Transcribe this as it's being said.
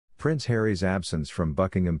Prince Harry's absence from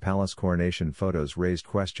Buckingham Palace coronation photos raised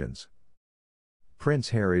questions. Prince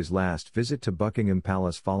Harry's last visit to Buckingham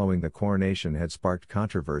Palace following the coronation had sparked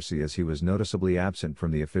controversy as he was noticeably absent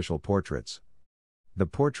from the official portraits. The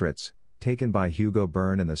portraits, taken by Hugo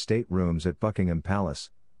Byrne in the state rooms at Buckingham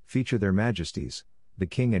Palace, feature Their Majesties, the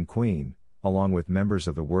King and Queen, along with members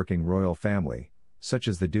of the working royal family, such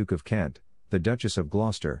as the Duke of Kent, the Duchess of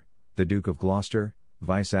Gloucester, the Duke of Gloucester,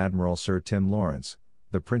 Vice Admiral Sir Tim Lawrence,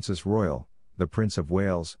 the Princess Royal, the Prince of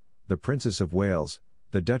Wales, the Princess of Wales,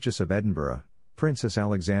 the Duchess of Edinburgh, Princess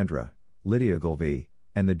Alexandra, Lydia Gulvey,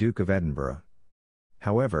 and the Duke of Edinburgh.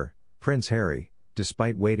 However, Prince Harry,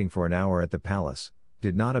 despite waiting for an hour at the palace,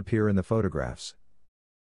 did not appear in the photographs.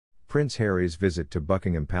 Prince Harry's visit to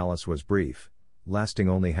Buckingham Palace was brief, lasting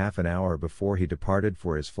only half an hour before he departed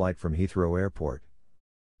for his flight from Heathrow Airport.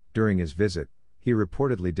 During his visit, he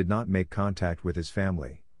reportedly did not make contact with his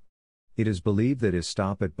family. It is believed that his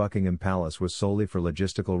stop at Buckingham Palace was solely for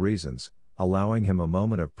logistical reasons, allowing him a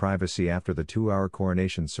moment of privacy after the 2-hour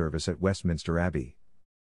coronation service at Westminster Abbey.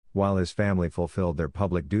 While his family fulfilled their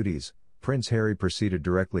public duties, Prince Harry proceeded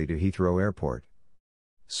directly to Heathrow Airport.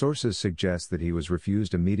 Sources suggest that he was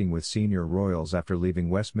refused a meeting with senior royals after leaving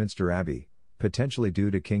Westminster Abbey, potentially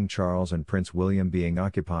due to King Charles and Prince William being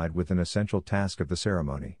occupied with an essential task of the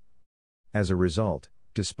ceremony. As a result,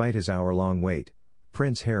 despite his hour-long wait,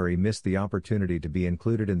 Prince Harry missed the opportunity to be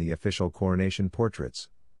included in the official coronation portraits.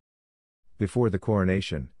 Before the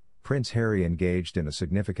coronation, Prince Harry engaged in a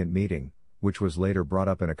significant meeting, which was later brought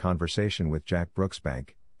up in a conversation with Jack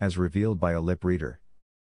Brooksbank, as revealed by a lip reader.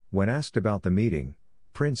 When asked about the meeting,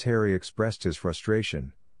 Prince Harry expressed his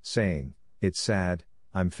frustration, saying, "It's sad,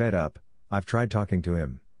 I'm fed up, I've tried talking to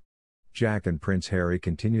him." Jack and Prince Harry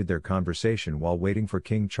continued their conversation while waiting for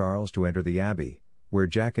King Charles to enter the Abbey, where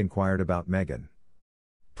Jack inquired about Meghan.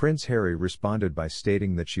 Prince Harry responded by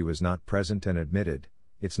stating that she was not present and admitted,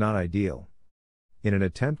 "It's not ideal." In an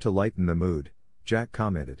attempt to lighten the mood, Jack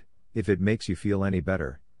commented, "If it makes you feel any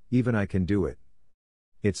better, even I can do it.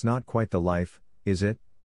 It's not quite the life, is it?"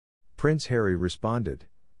 Prince Harry responded,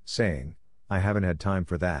 saying, "I haven't had time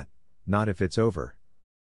for that, not if it's over."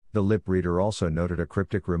 The lip reader also noted a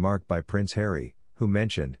cryptic remark by Prince Harry, who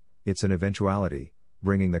mentioned, "It's an eventuality,"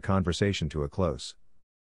 bringing the conversation to a close.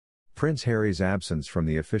 Prince Harry's absence from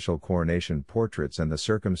the official coronation portraits and the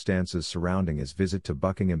circumstances surrounding his visit to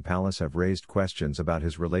Buckingham Palace have raised questions about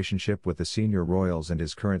his relationship with the senior royals and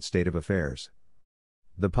his current state of affairs.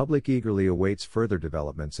 The public eagerly awaits further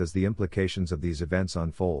developments as the implications of these events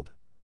unfold.